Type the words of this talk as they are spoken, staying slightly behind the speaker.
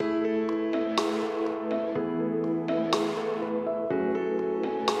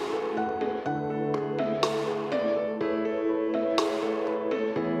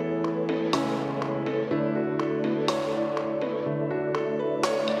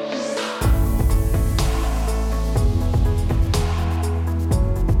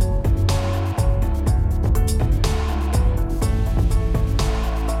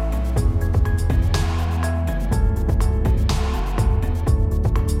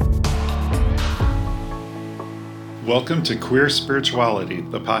Welcome to Queer Spirituality,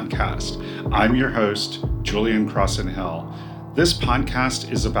 the podcast. I'm your host, Julian Crossan Hill. This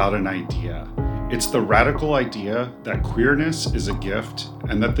podcast is about an idea. It's the radical idea that queerness is a gift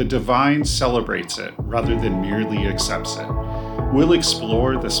and that the divine celebrates it rather than merely accepts it. We'll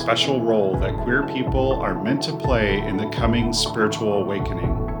explore the special role that queer people are meant to play in the coming spiritual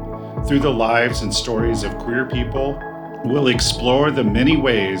awakening. Through the lives and stories of queer people, we'll explore the many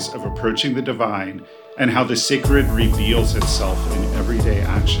ways of approaching the divine and how the sacred reveals itself in everyday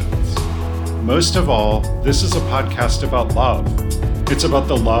actions. Most of all, this is a podcast about love. It's about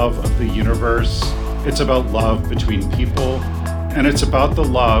the love of the universe, it's about love between people, and it's about the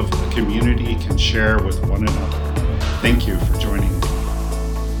love a community can share with one another. Thank you for joining me.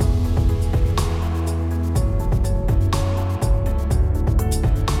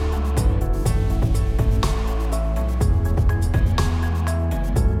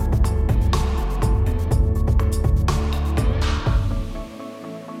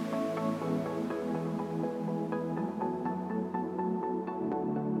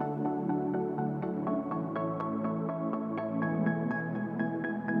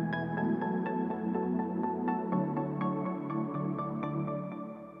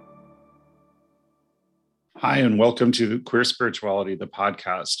 Hi, and welcome to Queer Spirituality, the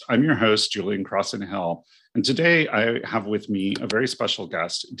podcast. I'm your host, Julian Crossan Hill, and today I have with me a very special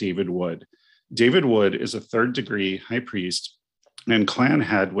guest, David Wood. David Wood is a third-degree high priest and clan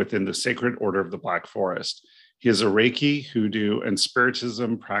head within the Sacred Order of the Black Forest. He is a Reiki, Hoodoo, and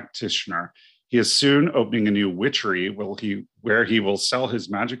Spiritism practitioner. He is soon opening a new witchery where he will sell his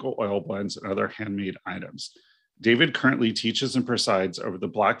magical oil blends and other handmade items. David currently teaches and presides over the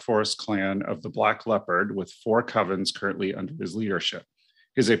Black Forest clan of the Black Leopard with 4 covens currently under his leadership.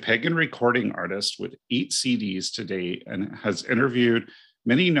 He is a pagan recording artist with 8 CDs to date and has interviewed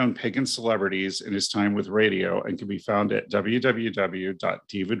many known pagan celebrities in his time with radio and can be found at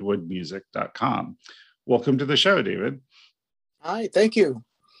www.davidwoodmusic.com. Welcome to the show, David. Hi, thank you.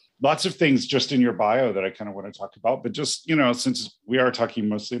 Lots of things just in your bio that I kind of want to talk about, but just, since we are talking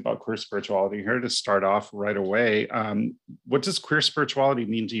mostly about queer spirituality here to start off right away, what does queer spirituality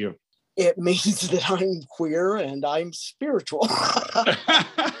mean to you? It means that I'm queer and I'm spiritual.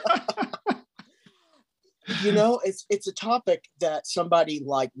 It's a topic that somebody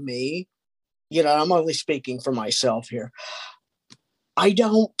like me, I'm only speaking for myself here. I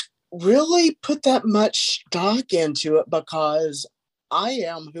don't really put that much stock into it because I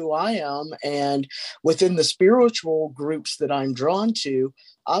am who I am, and within the spiritual groups that I'm drawn to,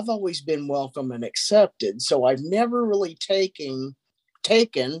 I've always been welcome and accepted. So I've never really taken a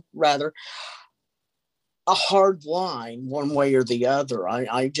hard line one way or the other.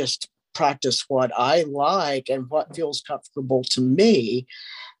 I just practice what I like and what feels comfortable to me,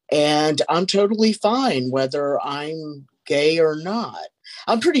 and I'm totally fine whether I'm gay or not.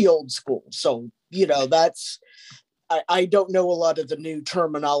 I'm pretty old school, so that's. I don't know a lot of the new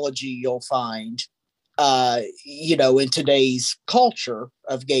terminology you'll find, in today's culture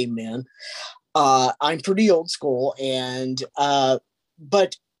of gay men. I'm pretty old school,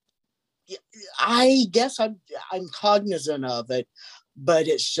 but I guess I'm cognizant of it. But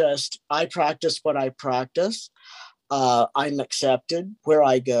it's just I practice what I practice. I'm accepted where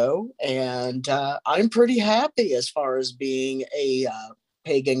I go, and I'm pretty happy as far as being a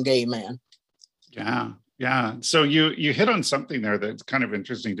pagan gay man. Yeah. Yeah. So you hit on something there that's kind of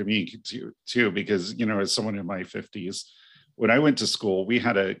interesting to me too, because, as someone in my 50s, when I went to school, we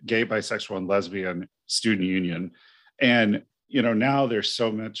had a gay, bisexual, and lesbian student union. And, now there's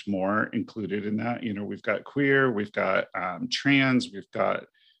so much more included in that. We've got queer, we've got trans, we've got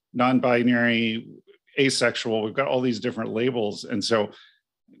non-binary, asexual, we've got all these different labels. And so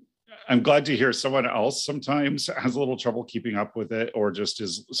I'm glad to hear someone else sometimes has a little trouble keeping up with it, or just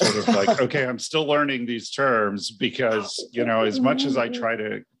is sort of like, okay, I'm still learning these terms, because, as much as I try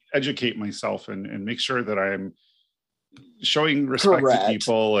to educate myself and make sure that I'm showing respect to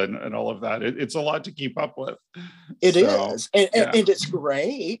people and all of that, it's a lot to keep up with. It is. And it's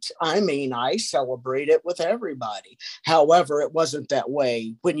great. I mean, I celebrate it with everybody. However, it wasn't that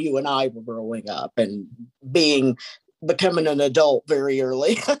way when you and I were growing up and becoming an adult very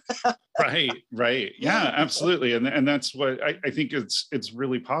early. Right. Yeah, absolutely. And that's what I think it's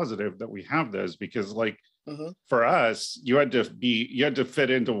really positive that we have those, because for us, you had to fit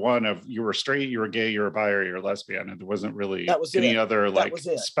into one of, you were straight, you were gay, you were bi, or you were lesbian, and there wasn't really any other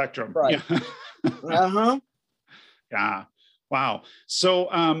spectrum. Right. Yeah. Yeah. Wow.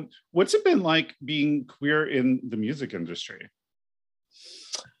 So what's it been like being queer in the music industry?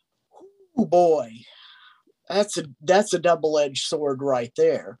 Oh boy. That's a double-edged sword right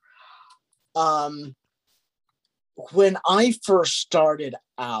there. when I first started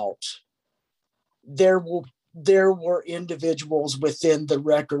out, there were individuals within the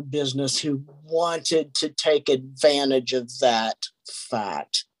record business who wanted to take advantage of that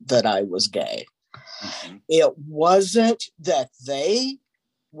fact that I was gay. Mm-hmm. It wasn't that they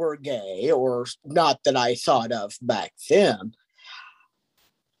were gay, or not that I thought of back then.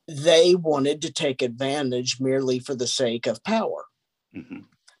 They wanted to take advantage merely for the sake of power. Mm-hmm.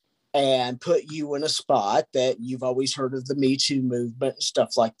 And put you in a spot that you've always heard of the Me Too movement and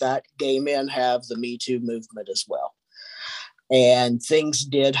stuff like that. Gay men have the Me Too movement as well. And things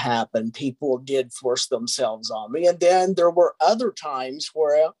did happen. People did force themselves on me. And then there were other times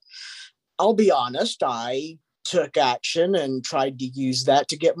where, I'll be honest, I took action and tried to use that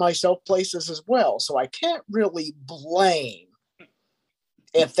to get myself places as well. So I can't really blame,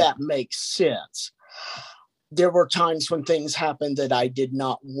 if that makes sense. There were times when things happened that I did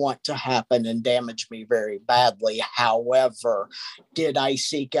not want to happen and damaged me very badly. However, did I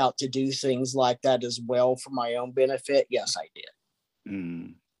seek out to do things like that as well for my own benefit? Yes, I did.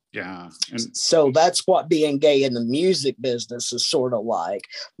 Yeah. And so that's what being gay in the music business is sort of like,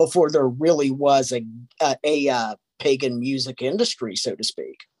 before there really was a pagan music industry, so to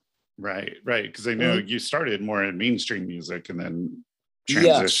speak. Right. Because I know you started more in mainstream music and then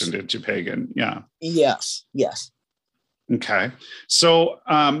transitioned into pagan. Yeah. Yes. Okay. So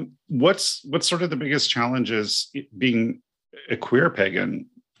what's sort of the biggest challenges being a queer pagan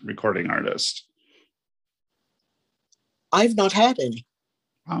recording artist? I've not had any.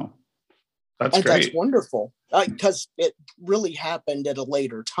 Wow. That's great. That's wonderful, because it really happened at a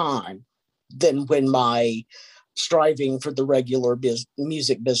later time than when my striving for the regular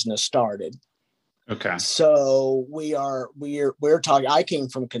music business started. Okay. So we're talking. I came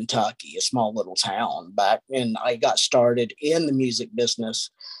from Kentucky, a small little town back, and I got started in the music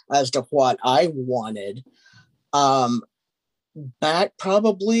business as to what I wanted. Back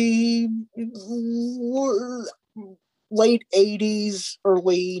probably late 80s,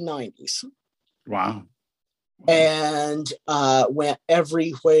 early 90s. Wow. And went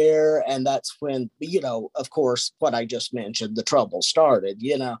everywhere. And that's when, of course, what I just mentioned, the trouble started,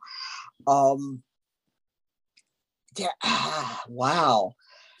 wow.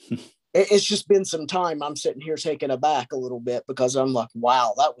 It's just been some time. I'm sitting here taken aback a little bit because I'm like,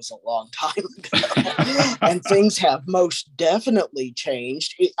 wow, that was a long time ago. And things have most definitely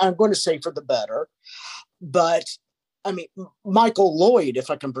changed. I'm going to say for the better. But I mean, Michael Lloyd, if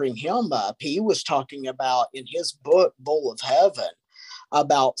I can bring him up, he was talking about in his book, Bowl of Heaven,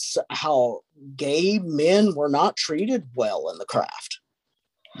 about how gay men were not treated well in the craft.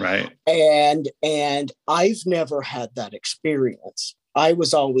 Right. And I've never had that experience. I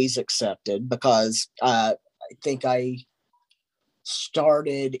was always accepted because I think I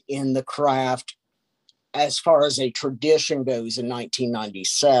started in the craft as far as a tradition goes in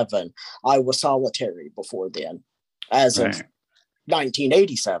 1997. I was solitary before then, as of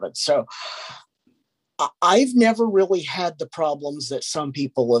 1987. So I've never really had the problems that some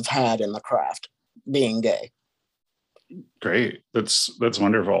people have had in the craft being gay. Great. That's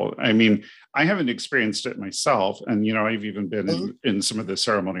wonderful. I mean, I haven't experienced it myself. And, I've even been in some of the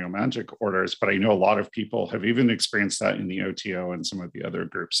ceremonial magic orders, but I know a lot of people have even experienced that in the OTO and some of the other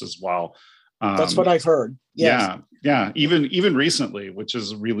groups as well. That's what I've heard. Yes. Yeah. Even recently, which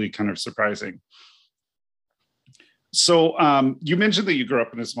is really kind of surprising. So you mentioned that you grew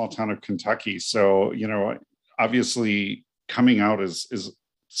up in a small town of Kentucky. So, obviously coming out is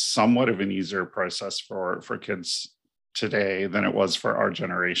somewhat of an easier process for kids today than it was for our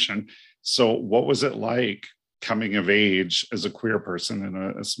generation. So what was it like coming of age as a queer person in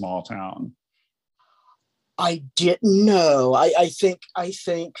a small town? I didn't know. I think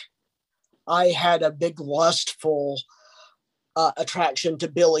I had a big lustful attraction to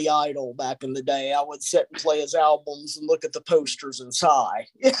Billy Idol back in the day. I would sit and play his albums and look at the posters and sigh,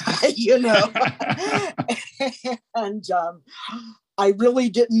 and I really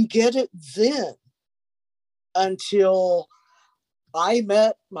didn't get it then until I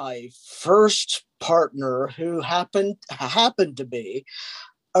met my first partner, who happened to be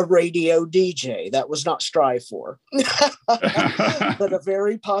a radio DJ. That was not strive for, but a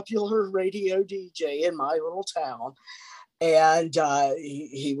very popular radio DJ in my little town. And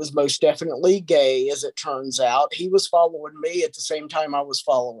he was most definitely gay, as it turns out. He was following me at the same time I was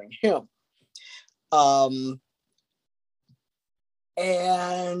following him.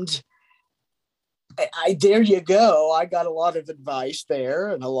 And there you go. I got a lot of advice there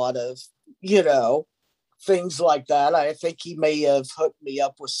and a lot of, things like that. I think he may have hooked me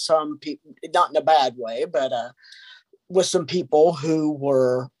up with some people, not in a bad way, but with some people who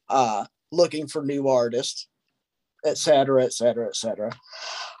were looking for new artists. et cetera, et cetera, et cetera.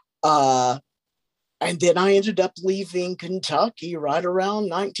 And then I ended up leaving Kentucky right around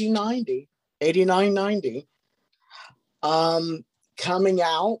 1990, 89, 90. Coming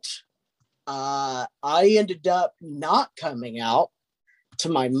out, I ended up not coming out to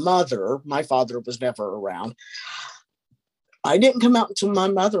my mother. My father was never around. I didn't come out to my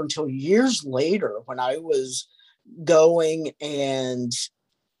mother until years later when I was going and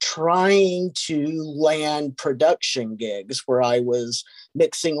trying to land production gigs where I was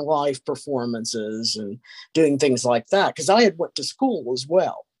mixing live performances and doing things like that. Because I had went to school as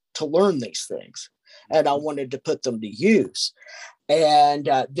well to learn these things, and I wanted to put them to use. And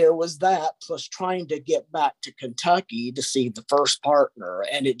there was that, plus trying to get back to Kentucky to see the first partner.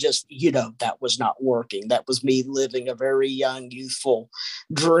 And it just, that was not working. That was me living a very young, youthful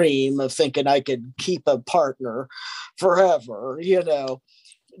dream of thinking I could keep a partner forever,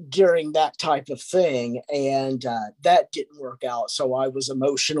 during that type of thing. And that didn't work out. So I was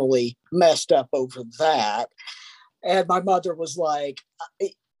emotionally messed up over that. And my mother was like,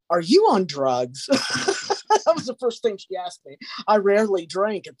 "Are you on drugs?" That was the first thing she asked me. I rarely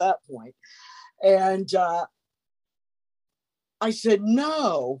drank at that point. And I said,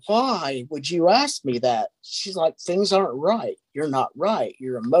 "No, why would you ask me that?" She's like, "Things aren't right. You're not right.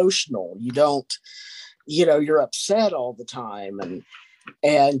 You're emotional. You don't, you're upset all the time.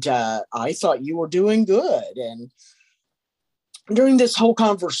 And I thought you were doing good." And during this whole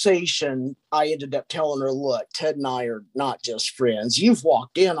conversation, I ended up telling her, "Look, Ted and I are not just friends. You've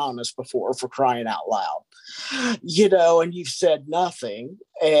walked in on us before, for crying out loud, and you've said nothing,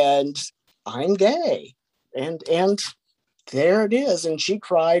 and I'm gay." And there it is. And she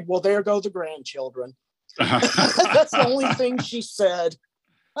cried. "Well, there go the grandchildren." That's the only thing she said.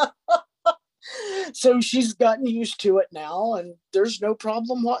 So she's gotten used to it now, and there's no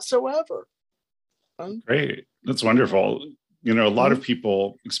problem whatsoever. Great. That's wonderful. A lot of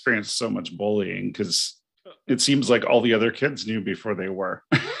people experience so much bullying because it seems like all the other kids knew before they were.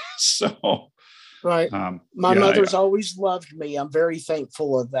 So, right. My mother's always loved me. I'm very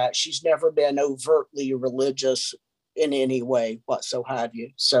thankful of that. She's never been overtly religious in any way whatsoever.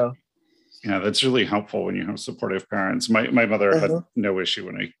 So, yeah, that's really helpful when you have supportive parents. My mother had no issue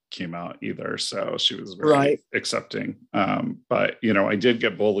when I came out either, so she was very accepting. But I did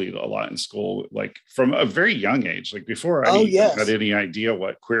get bullied a lot in school, like from a very young age. Like before I had any idea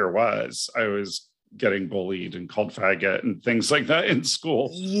what queer was, I was getting bullied and called faggot and things like that in school.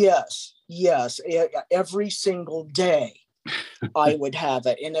 Yes. Every single day I would have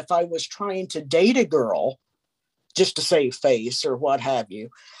it. And if I was trying to date a girl just to save face or what have you,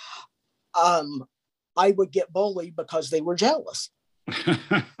 I would get bullied because they were jealous.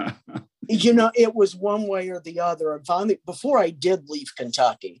 It was one way or the other. And finally, before I did leave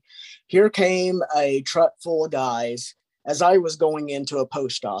Kentucky, here came a truck full of guys as I was going into a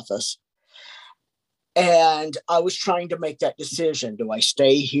post office. And I was trying to make that decision. Do I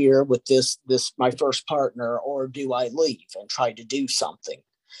stay here with this my first partner, or do I leave and try to do something,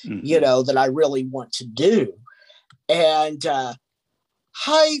 that I really want to do? And,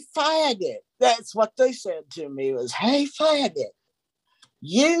 "Hey, faggot." That's what they said to me was, "Hey, faggot,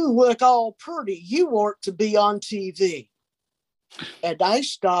 you look all pretty. You ought to be on TV." And I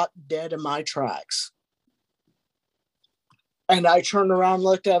stopped dead in my tracks. And I turned around,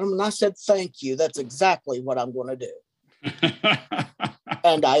 looked at him, and I said, "Thank you. That's exactly what I'm going to do."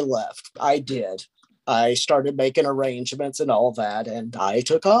 And I left. I did. I started making arrangements and all that, and I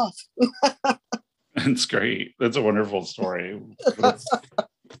took off. That's great. That's a wonderful story.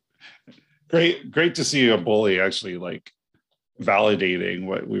 Great to see a bully actually like validating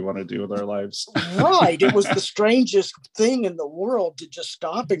what we want to do with our lives. Right. It was the strangest thing in the world to just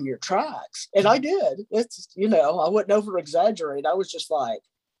stop in your tracks. And I did. It's, I wouldn't over exaggerate. I was just like,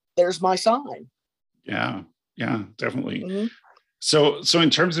 there's my sign. Yeah, definitely. So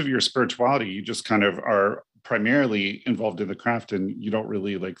in terms of your spirituality, you just kind of are primarily involved in the craft, and you don't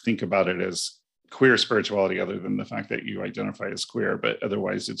really like think about it as queer spirituality other than the fact that you identify as queer, but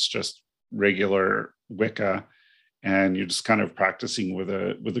otherwise it's just regular Wicca, and you're just kind of practicing with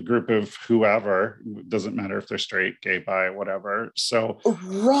a group of whoever. It doesn't matter if they're straight, gay, bi, whatever. So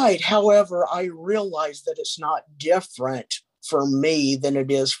right. However, I realize that it's not different for me than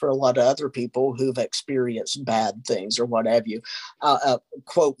it is for a lot of other people who've experienced bad things or what have you.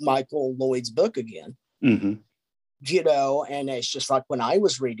 Quote Michael Lloyd's book again. And it's just like when I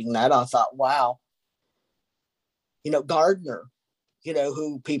was reading that, I thought, wow, Gardner,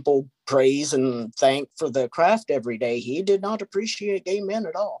 who people praise and thank for the craft every day, he did not appreciate gay men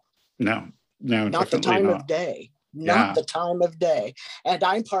at all. No, not the time of day. Not the time of day. And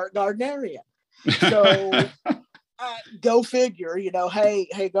I'm part Gardnerian. So Go figure,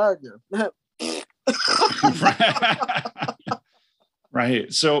 hey, Gardner.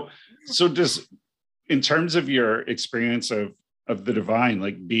 Right. So does, in terms of your experience of the divine,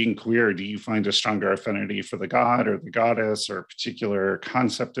 like being queer, do you find a stronger affinity for the god or the goddess or a particular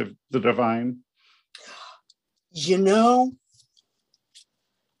concept of the divine?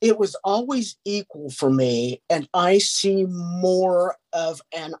 It was always equal for me, and I see more of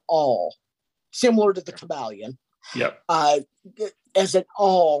an all, similar to the Kabbalion. Yep. As an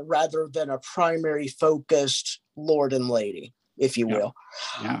all rather than a primary focused Lord and Lady, if you will.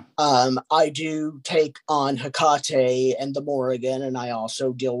 Yeah. I do take on Hecate and the Morrigan, and I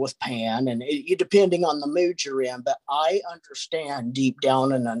also deal with Pan, and depending on the mood you're in, but I understand deep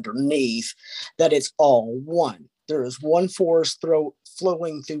down and underneath that it's all one. There is one force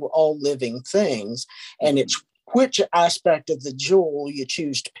flowing through all living things, and it's which aspect of the jewel you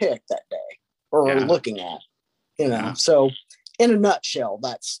choose to pick that day or are looking at. So in a nutshell,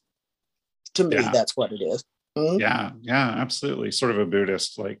 that's, to me, that's what it is. Mm-hmm. Yeah, absolutely. Sort of a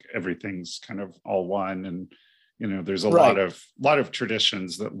Buddhist, like everything's kind of all one. And, there's a lot of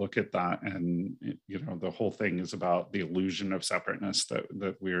traditions that look at that. And, the whole thing is about the illusion of separateness,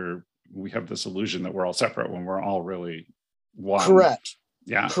 that we have this illusion that we're all separate when we're all really one. Correct.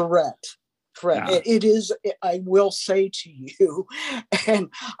 Yeah. Correct. Yeah. It is, I will say to you,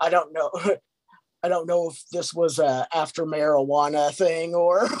 and I don't know if this was a after marijuana thing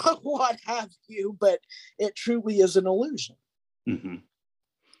or what have you, but it truly is an illusion. Mm-hmm.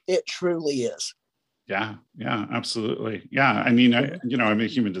 It truly is. Yeah, absolutely. Yeah. I mean, I'm a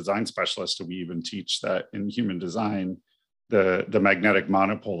human design specialist, and we even teach that in human design, the magnetic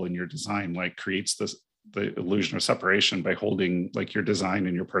monopole in your design, like, creates the illusion of separation by holding, like, your design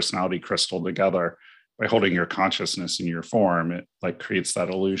and your personality crystal together. By holding your consciousness in your form, it, like, creates that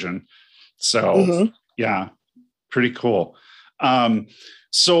illusion. So yeah, pretty cool.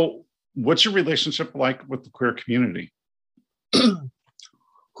 So what's your relationship like with the queer community?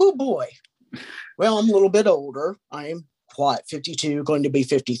 Oh boy. Well, I'm a little bit older. I'm 52, going to be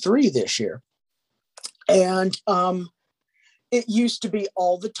 53 this year. And it used to be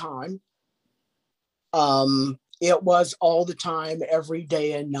all the time. It was all the time, every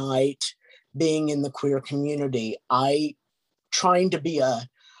day and night, being in the queer community. I trying to be a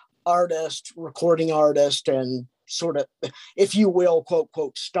artist, recording artist, and sort of, if you will, quote,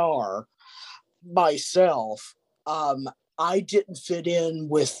 quote, star myself. I didn't fit in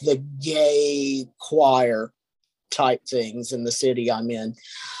with the gay choir type things in the city I'm in.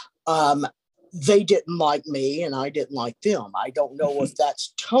 They didn't like me and I didn't like them. I don't know if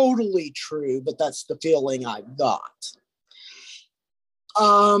that's totally true, but that's the feeling I got.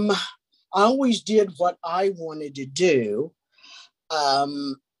 I always did what I wanted to do.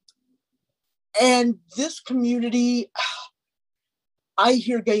 And this community, I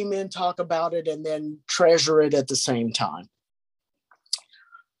hear gay men talk about it and then treasure it at the same time.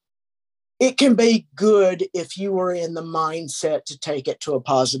 It can be good if you are in the mindset to take it to a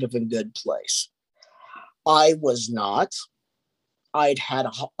positive and good place. I was not. I'd had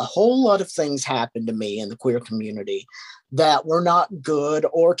a whole lot of things happen to me in the queer community that were not good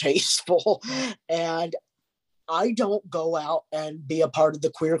or tasteful. And I don't go out and be a part of the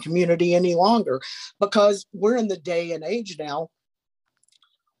queer community any longer, because we're in the day and age now,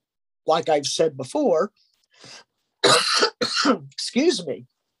 like I've said before, excuse me,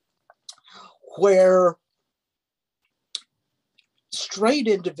 where straight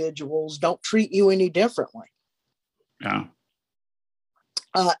individuals don't treat you any differently. Yeah.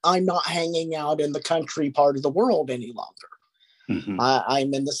 I'm not hanging out in the country part of the world any longer. Mm-hmm.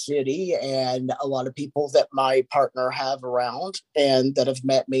 I'm in the city, and a lot of people that my partner have around and that have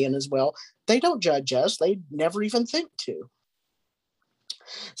met me and as well, they don't judge us. They never even think to.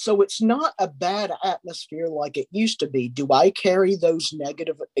 So it's not a bad atmosphere like it used to be. Do I carry those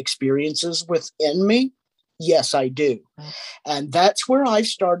negative experiences within me? Yes, I do. And that's where I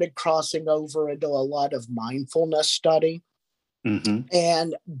started crossing over into a lot of mindfulness study. Mm-hmm.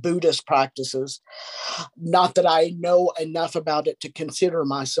 And Buddhist practices. Not that I know enough about it to consider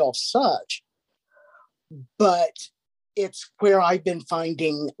myself such, but it's where I've been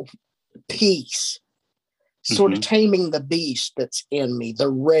finding peace, sort of taming the beast that's in me, the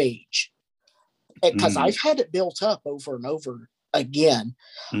rage, because I've had it built up over and over again,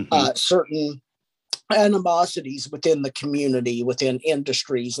 certain animosities within the community, within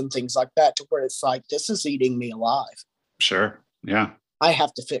industries and things like that, to where it's like, this is eating me alive. Sure. Yeah. I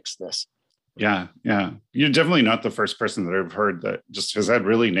have to fix this. Yeah. You're definitely not the first person that I've heard that just has had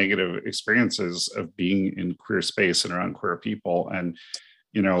really negative experiences of being in queer space and around queer people. And,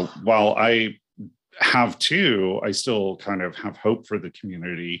 while I have too. I still kind of have hope for the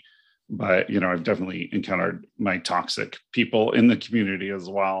community, but I've definitely encountered my toxic people in the community as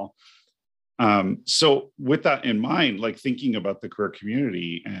well. So with that in mind, like thinking about the queer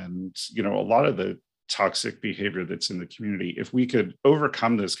community and a lot of the toxic behavior that's in the community, if we could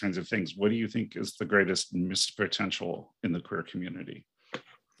overcome those kinds of things, what do you think is the greatest missed potential in the queer community?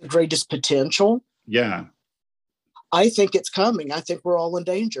 The greatest potential? Yeah. I think it's coming. I think we're all in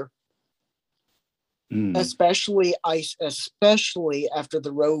danger. Especially after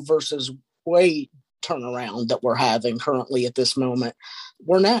the Roe versus Wade turnaround that we're having currently at this moment.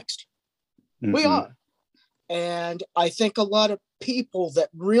 We're next. Mm-hmm. We are. And I think a lot of people that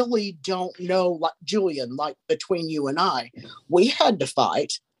really don't know, like Julian, like between you and I, we had to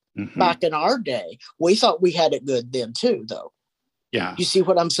fight back in our day. We thought we had it good then too, though. Yeah. You see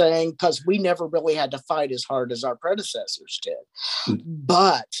what I'm saying? Because we never really had to fight as hard as our predecessors did.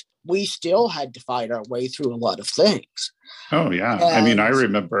 But we still had to fight our way through a lot of things. Oh yeah. And I mean, I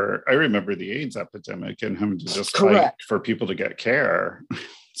remember the AIDS epidemic and having to just fight for people to get care.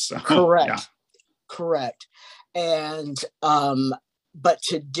 So Correct. And but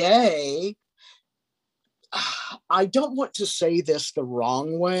today, I don't want to say this the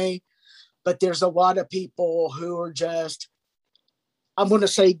wrong way, but there's a lot of people who are just, I'm going to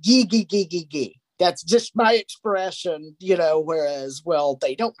say gee. That's just my expression, whereas, well,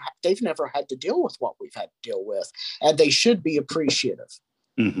 they've never had to deal with what we've had to deal with, and they should be appreciative.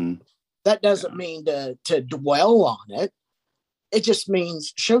 Mm-hmm. That doesn't mean to dwell on it. It just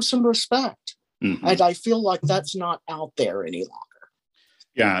means show some respect. Mm-hmm. And I feel like that's not out there any longer.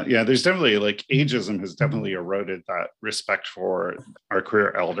 Yeah. There's definitely, like, ageism has definitely eroded that respect for our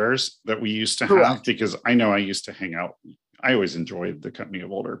queer elders that we used to have, because I know I used to hang out. I always enjoyed the company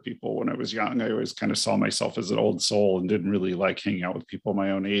of older people when I was young. I always kind of saw myself as an old soul and didn't really like hanging out with people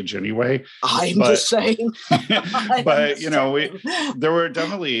my own age anyway. I'm the same. But, there were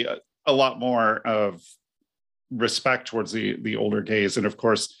definitely a lot more of respect towards the older gays. And of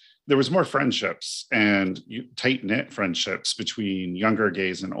course, there was more friendships and tight-knit friendships between younger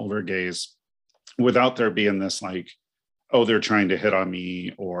gays and older gays without there being this like, oh, they're trying to hit on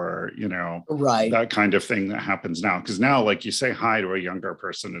me, or, that kind of thing that happens now. Because now, like, you say hi to a younger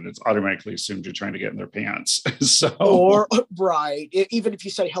person and it's automatically assumed you're trying to get in their pants. Even if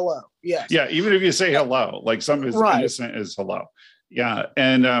you say hello. Yes. Yeah. Even if you say hello, like something as innocent as hello. Yeah.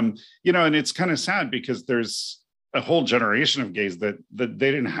 And, and it's kind of sad because there's a whole generation of gays that they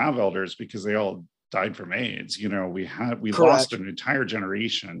didn't have elders because they all died from AIDS. We lost an entire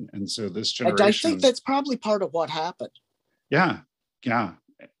generation. And so this generation, and I think that's probably part of what happened. Yeah.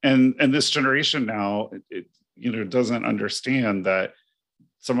 And this generation now, it doesn't understand that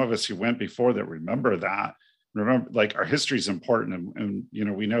some of us who went before that remember, like, our history is important. And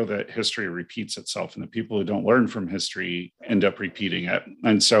we know that history repeats itself, and the people who don't learn from history end up repeating it.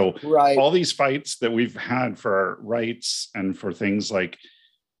 And so all these fights that we've had for our rights and for things like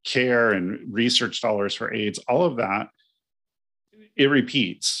care and research dollars for AIDS, all of that, it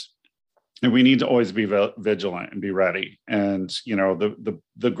repeats. And we need to always be vigilant and be ready. And,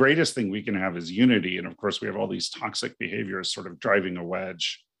 the greatest thing we can have is unity. And of course, we have all these toxic behaviors sort of driving a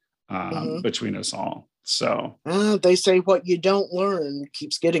wedge between us all. So they say what you don't learn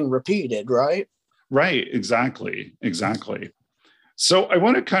keeps getting repeated, right? Right. Exactly. So I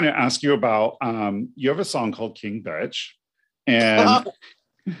want to kind of ask you about, you have a song called King Bitch. And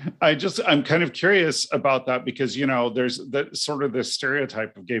I'm kind of curious about that because, there's that sort of this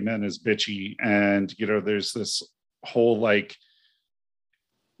stereotype of gay men as bitchy. And, there's this whole, like,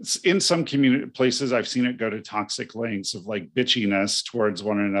 in some places, I've seen it go to toxic lengths of like bitchiness towards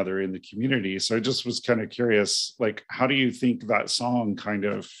one another in the community. So I just was kind of curious, like, how do you think that song kind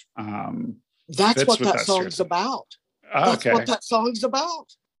of, that's what that song's about. That's what that song's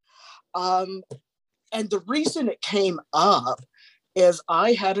about. And the reason it came up is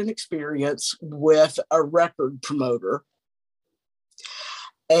I had an experience with a record promoter,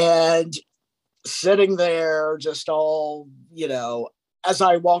 and sitting there just all, as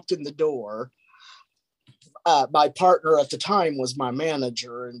I walked in the door, my partner at the time was my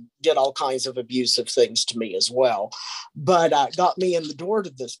manager and did all kinds of abusive things to me as well, but got me in the door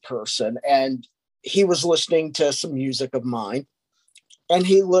to this person, and he was listening to some music of mine, and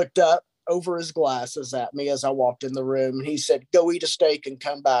he looked up over his glasses at me as I walked in the room, and he said, "Go eat a steak and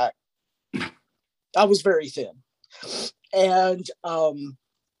come back." I was very thin. And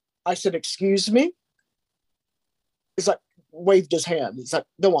I said, "Excuse me?" He's like, waved his hand. He's like,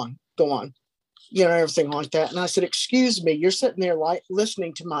 go on. everything like that. And I said, excuse me, you're sitting there like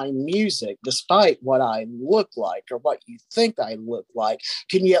listening to my music, despite what I look like or what you think I look like.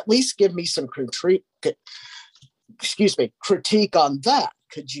 Can you at least give me some critique on that?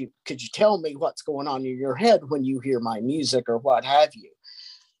 Could you tell me what's going on in your head when you hear my music or what have you?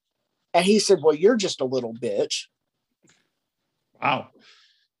 And he said, well, you're just a little bitch. Wow.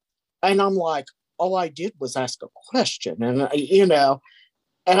 And I'm like, all I did was ask a question. And,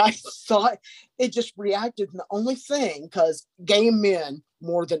 and I thought it just reacted. And the only thing, because gay men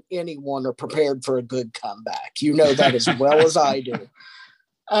more than anyone are prepared for a good comeback. You know that as well as I do.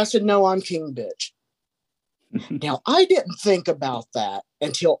 I said, no, I'm king bitch. Now, I didn't think about that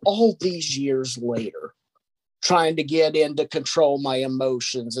until all these years later, trying to get in to control my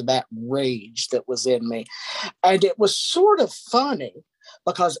emotions and that rage that was in me. And it was sort of funny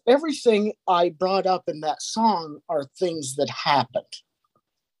because everything I brought up in that song are things that happened.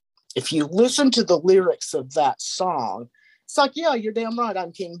 If you listen to the lyrics of that song, it's like, yeah, you're damn right,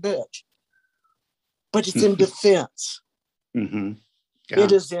 I'm king bitch. But it's in defense. Mm-hmm. Yeah.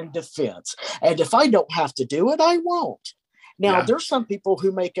 It is in defense. And if I don't have to do it, I won't. Now, there's some people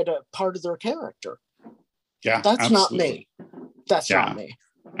who make it a part of their character. Yeah, that's not me. That's not me.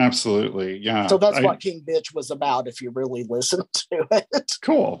 Absolutely. Yeah. So that's what King Bitch was about, if you really listen to it.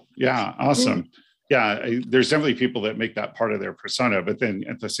 Cool. Yeah. Awesome. Yeah. There's definitely people that make that part of their persona, but then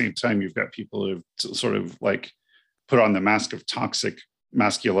at the same time, you've got people who've sort of like put on the mask of toxic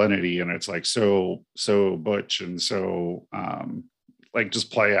masculinity, and it's like so butch and so like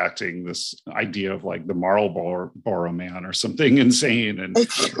just play acting this idea of like the Marlboro man or something insane. And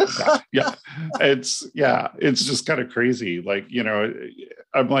it's just kind of crazy. Like,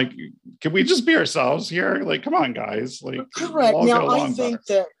 I'm like, can we just be ourselves here? Like, come on, guys. Like, correct. Now, I think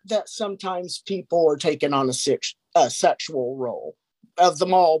that sometimes people are taking on a sexual role of the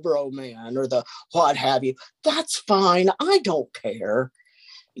Marlboro man or the what have you. That's fine. I don't care.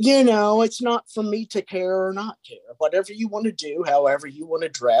 It's not for me to care or not care. Whatever you want to do, however you want to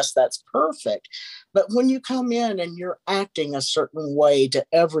dress, that's perfect. But when you come in and you're acting a certain way to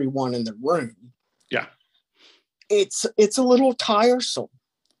everyone in the room, it's a little tiresome.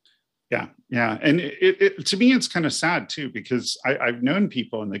 Yeah. And it to me, it's kind of sad too, because I've known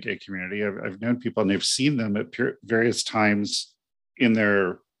people in the gay community. I've known people and they've seen them at various times in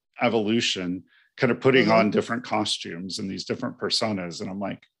their evolution, kind of putting on different costumes and these different personas. And I'm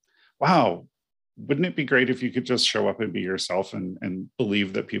like, wow, wouldn't it be great if you could just show up and be yourself and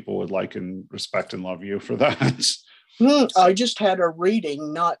believe that people would like and respect and love you for that? I just had a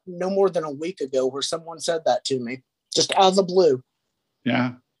reading no more than a week ago where someone said that to me, just out of the blue.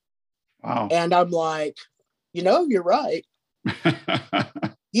 Yeah. Wow. And I'm like, you're right.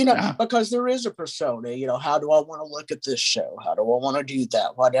 Because there is a persona, how do I want to look at this show? How do I want to do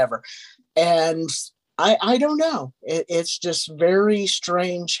that? Whatever. And I don't know. It's just very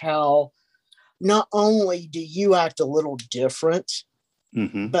strange how not only do you act a little different,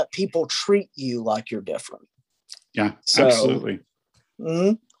 but people treat you like you're different. Yeah, absolutely.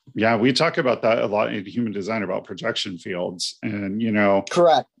 Yeah, we talk about that a lot in human design about projection fields. And,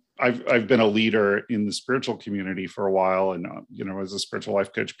 correct. I've been a leader in the spiritual community for a while. And, as a spiritual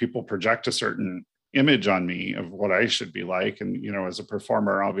life coach, people project a certain image on me of what I should be like. And, as a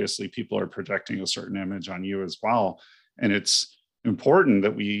performer, obviously people are projecting a certain image on you as well. And it's important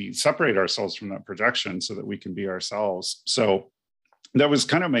that we separate ourselves from that projection so that we can be ourselves. So that was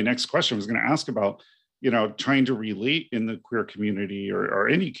kind of my next question. I was going to ask about, trying to relate in the queer community or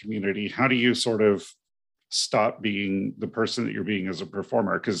any community. How do you sort of stop being the person that you're being as a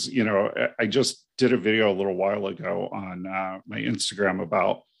performer? Because, I just did a video a little while ago on my Instagram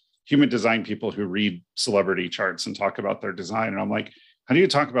about human design people who read celebrity charts and talk about their design. And I'm like, how do you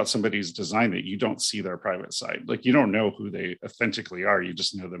talk about somebody's design that you don't see their private side? Like, you don't know who they authentically are. You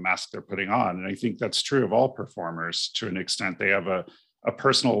just know the mask they're putting on. And I think that's true of all performers to an extent. They have a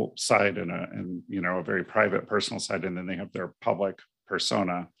personal side and a very private personal side, and then they have their public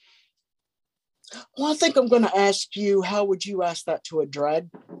persona. Well, I think I'm going to ask you, how would you ask that to a drag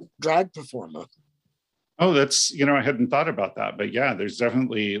performer? Oh, that's, I hadn't thought about that, but yeah, there's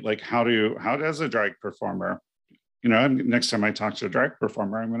definitely like, how does a drag performer, next time I talk to a drag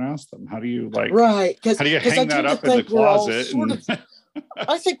performer, I'm going to ask them, how do you like, right? How do you hang that up in the closet?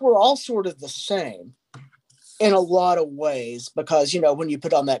 I think we're all sort of the same in a lot of ways, because, when you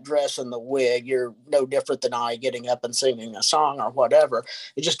put on that dress and the wig, you're no different than I getting up and singing a song or whatever.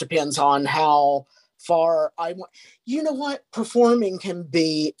 It just depends on how far I want. You know what? Performing can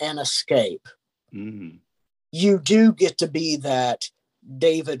be an escape. You do get to be that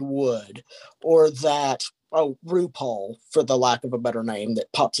David Wood or that, RuPaul, for the lack of a better name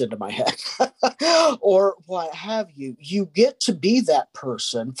that pops into my head, or what have you. You get to be that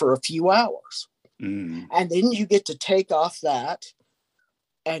person for a few hours. Mm. And then you get to take off that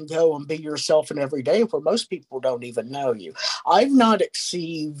and go and be yourself in every day where most people don't even know you. I've not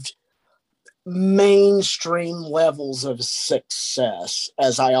achieved mainstream levels of success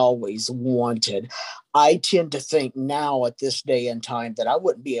as I always wanted. I tend to think now at this day and time that I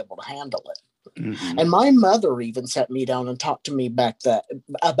wouldn't be able to handle it. Mm-hmm. And my mother even sat me down and talked to me about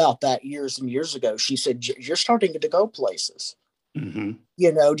that years and years ago. She said, "You're starting to go places. Mm-hmm.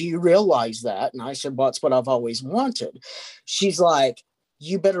 Do you realize that?" And I said, "Well, it's what I've always wanted." She's like,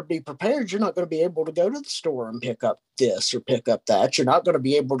 "You better be prepared. You're not going to be able to go to the store and pick up this or pick up that. You're not going to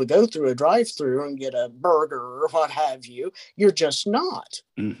be able to go through a drive-through and get a burger or what have you. You're just not."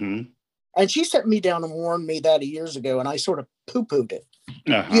 Mm-hmm. And she sat me down and warned me that years ago, and I sort of poo-pooed it,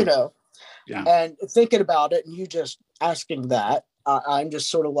 Uh-huh. Yeah. And thinking about it and you just asking that, I'm just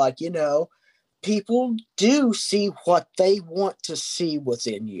sort of like, people do see what they want to see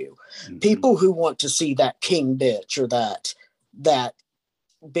within you. Mm-hmm. People who want to see that king bitch or that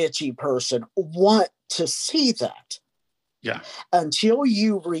bitchy person want to see that. Yeah. Until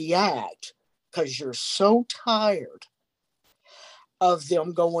you react because you're so tired of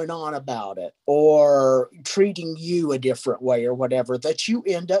them going on about it or treating you a different way or whatever, that you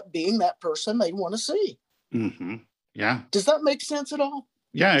end up being that person they want to see. Mm-hmm. Yeah. Does that make sense at all?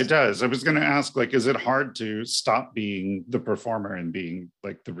 Yeah, it does. I was going to ask, like, is it hard to stop being the performer and being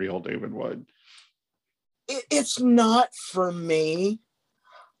like the real David Wood? It's not for me,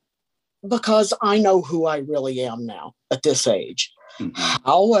 because I know who I really am now at this age. Mm-hmm.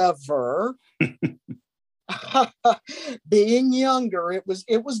 However, being younger, it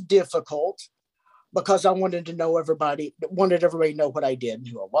was difficult because I wanted everybody to know what I did and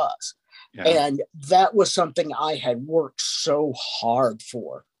who I was. Yeah. And that was something I had worked so hard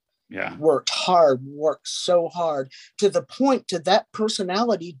for. Yeah. Worked so hard to the point that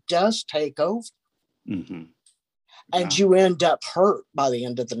personality does take over. Mm-hmm. And you end up hurt by the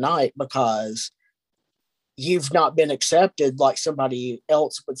end of the night because you've not been accepted like somebody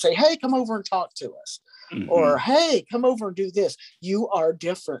else would say, "Hey, come over and talk to us." Mm-hmm. Or, "Hey, come over and do this." You are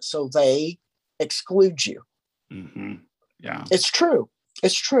different, so they exclude you. Mm-hmm. Yeah. It's true.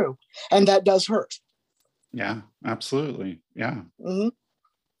 And that does hurt. Yeah, absolutely. Yeah. Mm-hmm.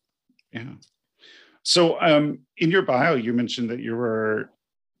 Yeah. So in your bio, you mentioned that you were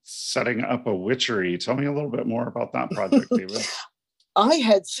setting up a witchery. Tell me a little bit more about that project, David. I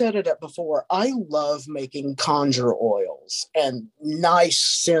had set it up before. I love making conjure oils and nice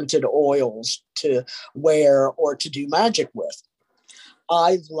scented oils to wear or to do magic with.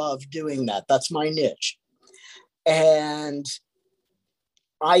 I love doing that. That's my niche. And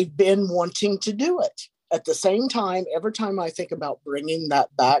I've been wanting to do it. At the same time, every time I think about bringing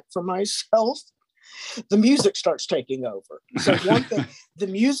that back for myself, the music starts taking over. So one thing, the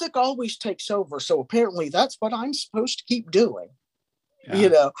music always takes over. So apparently that's what I'm supposed to keep doing.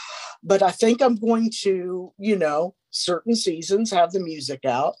 Yeah. But I think I'm going to, certain seasons have the music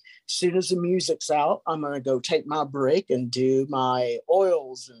out. As soon as the music's out, I'm going to go take my break and do my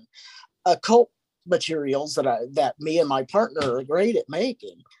oils and occult materials that me and my partner are great at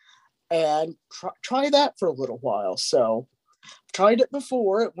making, and try that for a little while. So tried it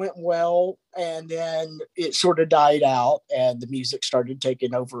before, it went well, and then it sort of died out and the music started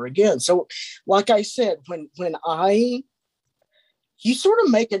taking over again. So like I said, when you sort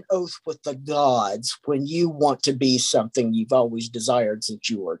of make an oath with the gods when you want to be something you've always desired since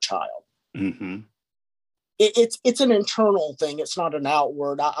you were a child. Mm-hmm. It's an internal thing. It's not an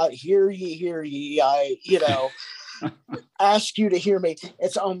outward. I hear ye. I ask you to hear me.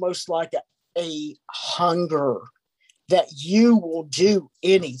 It's almost like a hunger that you will do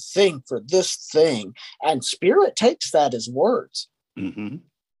anything for this thing, and spirit takes that as words. Mm-hmm.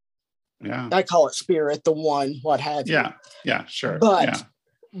 Yeah, I call it spirit, the one, what have you. Yeah, sure. But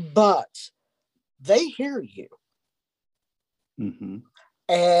they hear you. Mm-hmm.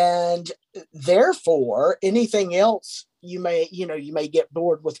 And therefore, anything else, you may get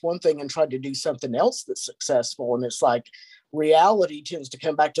bored with one thing and try to do something else that's successful. And it's like reality tends to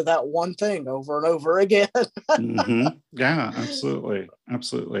come back to that one thing over and over again. Mm-hmm. Yeah, absolutely.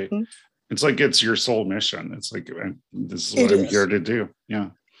 Mm-hmm. It's like it's your soul mission. It's like, this is what I'm here to do. Yeah.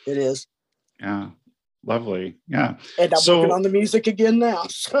 It is. Yeah. Lovely. Yeah. And I'm working on the music again now.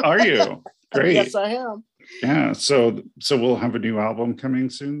 Are you? Great. Yes, I am. Yeah. So we'll have a new album coming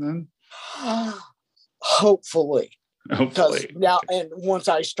soon then? Hopefully. Because Hopefully. now, and once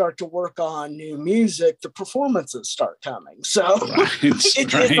I start to work on new music, the performances start coming. So Right.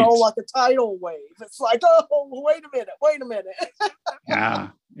 it's all like a tidal wave. It's like, oh, wait a minute. Yeah.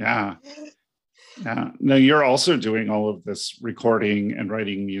 Yeah. Yeah. Now you're also doing all of this recording and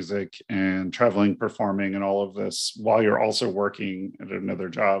writing music and traveling, performing, and all of this while you're also working at another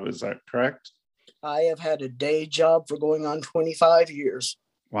job. Is that correct? I have had a day job for going on 25 years.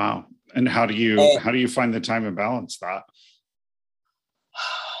 Wow. And how do you find the time and balance that?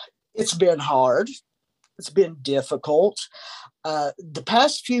 It's been hard. It's been difficult. The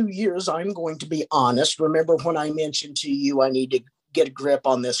past few years, I'm going to be honest. Remember when I mentioned to you I need to get a grip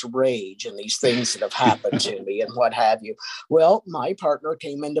on this rage and these things that have happened to me and what have you? Well, my partner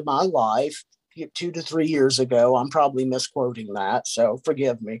came into my life 2 to 3 years ago. I'm probably misquoting that, so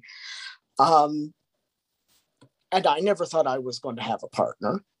forgive me. And I never thought I was going to have a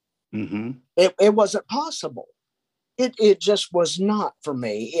partner. Mm-hmm. It wasn't possible. It just was not for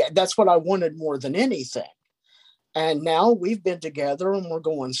me. That's what I wanted more than anything. And now we've been together and we're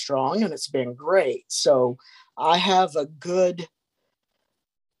going strong and it's been great. So I have a good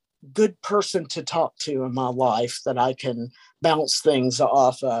person to talk to in my life that I can bounce things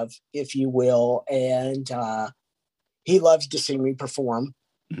off of, if you will. And he loves to see me perform.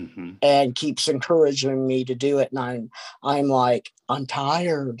 Mm-hmm. And keeps encouraging me to do it. And I'm like, I'm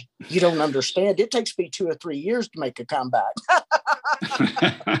tired. You don't understand. It takes me 2 or 3 years to make a comeback.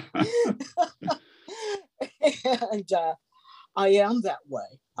 And I am that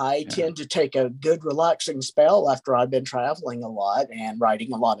way. I tend to take a good relaxing spell after I've been traveling a lot and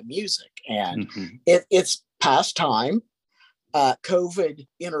writing a lot of music. And it's past time. COVID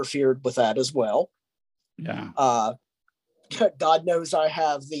interfered with that as well. Yeah. God knows I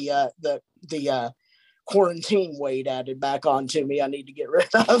have the quarantine weight added back onto me. I need to get rid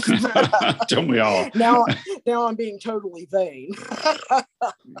of. Don't we all? Now I'm being totally vain.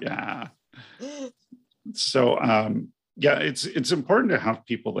 Yeah. So, it's important to have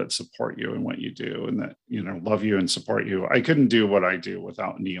people that support you in what you do and that, love you and support you. I couldn't do what I do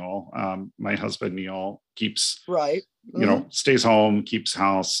without Neil. My husband, Neil, keeps, right. Stays home, keeps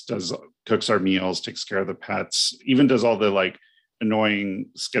house, cooks our meals, takes care of the pets, even does all the annoying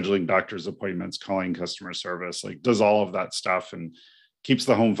scheduling doctor's appointments, calling customer service, does all of that stuff and keeps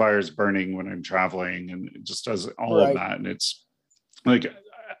the home fires burning when I'm traveling and just does all of that. And it's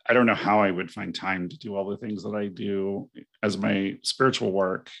I don't know how I would find time to do all the things that I do as my spiritual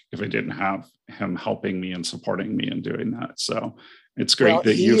work if I didn't have him helping me and supporting me and doing that. So it's great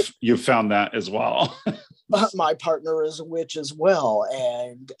that you've found that as well. My partner is a witch as well,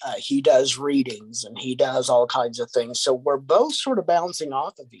 and he does readings and he does all kinds of things. So we're both sort of bouncing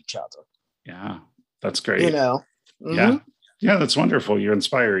off of each other. Yeah, that's great. Mm-hmm. Yeah, that's wonderful. You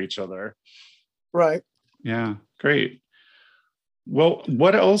inspire each other. Right. Yeah, great. Well,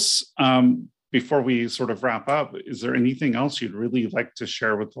 what else, before we sort of wrap up, is there anything else you'd really like to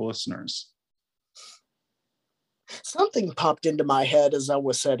share with the listeners? Something popped into my head as I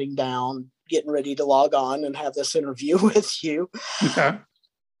was sitting down, getting ready to log on and have this interview with you. Okay.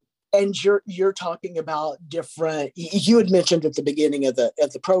 And you're talking about different, you had mentioned at the beginning of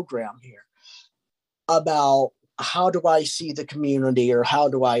the program here about how do I see the community or how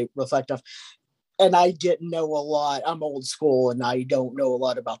do I reflect off. And I didn't know a lot. I'm old school and I don't know a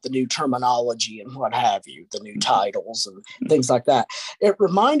lot about the new terminology and what have you, the new titles and things like that. It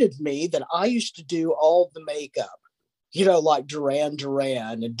reminded me that I used to do all the makeup, like Duran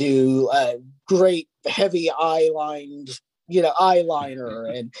Duran, and do great heavy eyeliner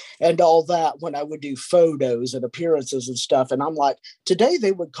and all that when I would do photos and appearances and stuff. And I'm like, today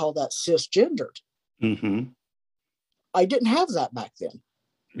they would call that cisgendered. Mm-hmm. I didn't have that back then.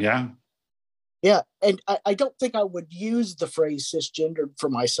 Yeah. Yeah, and I don't think I would use the phrase cisgendered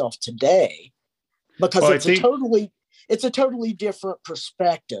for myself today because it's a totally different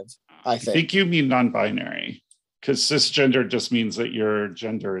perspective, I think. I think you mean non-binary because cisgender just means that your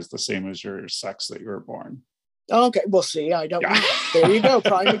gender is the same as your sex that you were born. Okay, well, see, I don't know. There you go,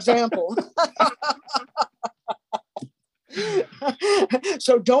 prime example.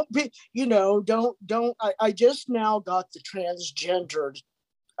 So don't be, I just now got the transgendered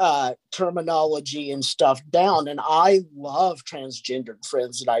terminology and stuff down, and I love transgendered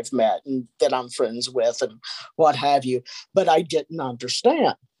friends that I've met and that I'm friends with and what have you, but I didn't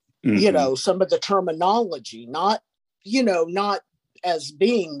understand some of the terminology, not as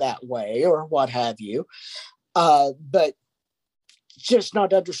being that way or what have you, but just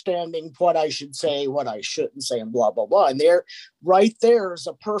not understanding what I should say, what I shouldn't say, and blah blah blah. And there is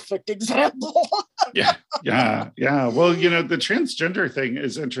a perfect example. Yeah. Well, the transgender thing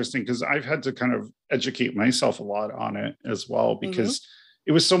is interesting because I've had to kind of educate myself a lot on it as well, because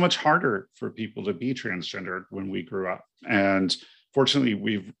it was so much harder for people to be transgendered when we grew up. And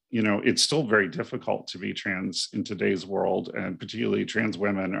fortunately, it's still very difficult to be trans in today's world, and particularly trans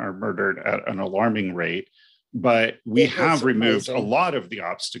women are murdered at an alarming rate. But we have removed a lot of the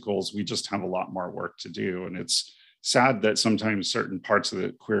obstacles. We just have a lot more work to do. And it's sad that sometimes certain parts of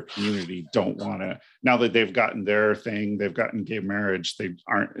the queer community don't want to, now that they've gotten their thing, they've gotten gay marriage, they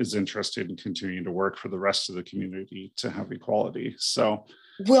aren't as interested in continuing to work for the rest of the community to have equality. So,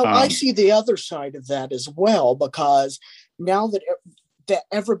 well, I see the other side of that as well, because now that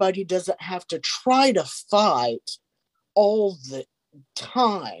everybody doesn't have to try to fight all the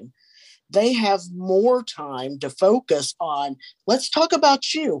time, they have more time to focus on, let's talk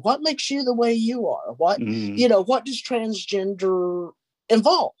about you. What makes you the way you are? What does transgender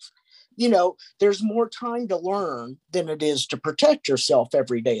involve? There's more time to learn than it is to protect yourself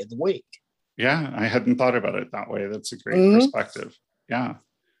every day of the week. Yeah, I hadn't thought about it that way. That's a great perspective. Yeah,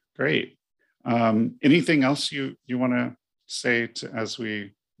 great. Anything else you want to say as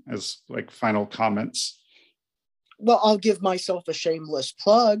final comments? Well, I'll give myself a shameless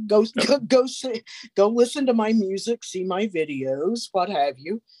plug. Go listen to my music, see my videos, what have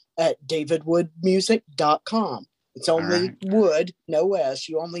you, at davidwoodmusic.com. It's only wood, no S.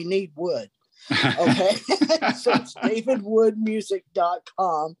 You only need wood. Okay. So it's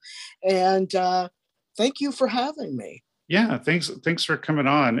davidwoodmusic.com. And thank you for having me. Yeah, thanks for coming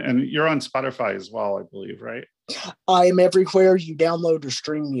on. And you're on Spotify as well, I believe, right? I am everywhere you download or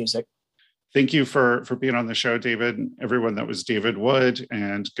stream music. Thank you for being on the show, David. Everyone, that was David Wood,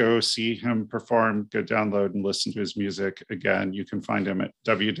 and go see him perform, go download and listen to his music. Again, you can find him at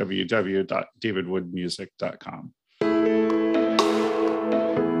www.davidwoodmusic.com.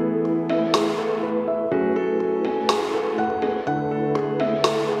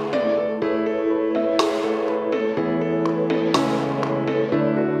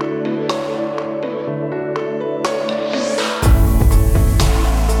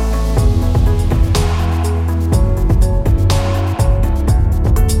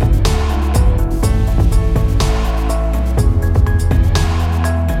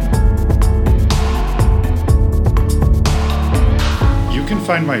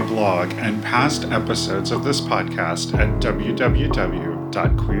 Find my blog and past episodes of this podcast at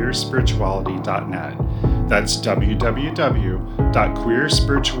www.queerspirituality.net. That's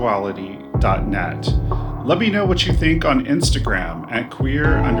www.queerspirituality.net. Let me know what you think on Instagram at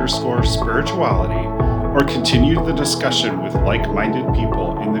queer_spirituality, or continue the discussion with like-minded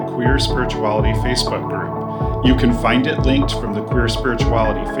people in the Queer Spirituality Facebook group. You can find it linked from the Queer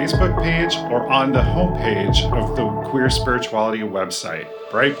Spirituality Facebook page or on the homepage of the Queer Spirituality website.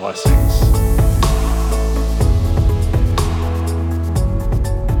 Bright blessings.